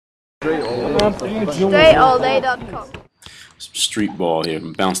DreAllDay.com. Some street ball here.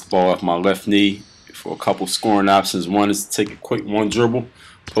 Bounce the ball off my left knee for a couple scoring options. One is to take a quick one dribble,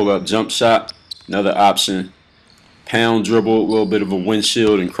 pull up jump shot. Another option, pound dribble, a little bit of a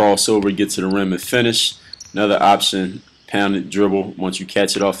windshield and crossover, get to the rim and finish. Another option, pounded dribble. Once you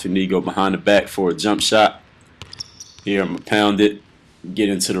catch it off your knee, go behind the back for a jump shot. Here I'm going to pound it, get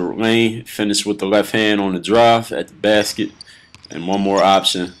into the lane, finish with the left hand on the drive at the basket. And one more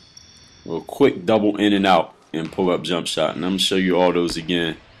option, a little quick double in and out and pull up jump shot. And I'm going to show you all those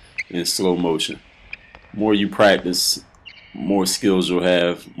again in slow motion. The more you practice, more skills you'll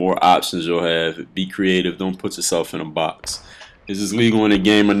have, more options you'll have. Be creative. Don't put yourself in a box. Is this legal in the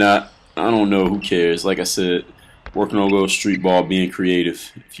game or not? I don't know. Who cares? Like I said, working on a little street ball, being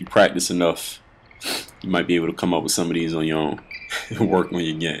creative. If you practice enough, you might be able to come up with some of these on your own and work on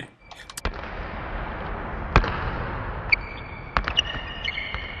your game.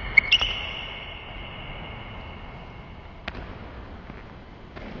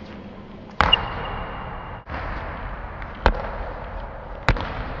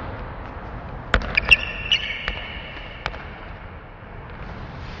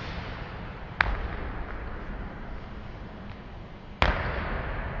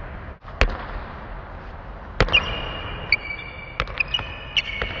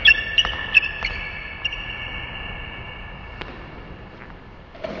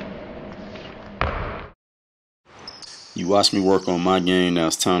 You watch me work on my game, now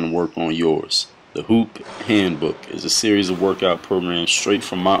it's time to work on yours. The Hoop Handbook is a series of workout programs straight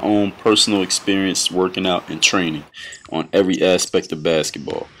from my own personal experience working out and training on every aspect of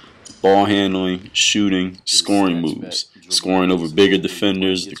basketball. Ball handling, shooting, scoring moves, scoring over bigger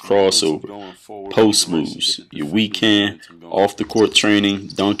defenders, the crossover, post moves, your weak hand, off the court training,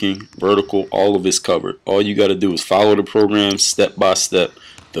 dunking, vertical, all of it's covered. All you got to do is follow the program step by step.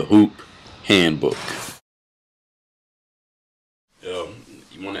 The Hoop Handbook.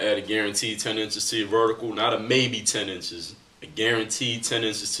 You want to add a guaranteed 10 inches to your vertical, not a maybe 10 inches, a guaranteed 10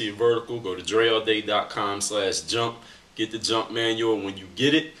 inches to your vertical. Go to DreAllDay.com/jump, get the jump manual. When you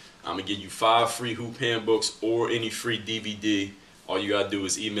get it, I'm going to give you 5 free hoop handbooks or any free DVD. All you got to do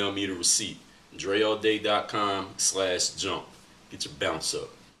is email me the receipt. DreAllDay.com/jump. Get your bounce up.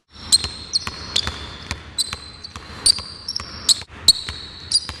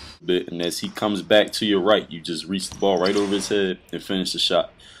 And as he comes back to your right, you just reach the ball right over his head and finish the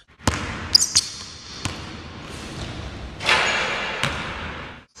shot.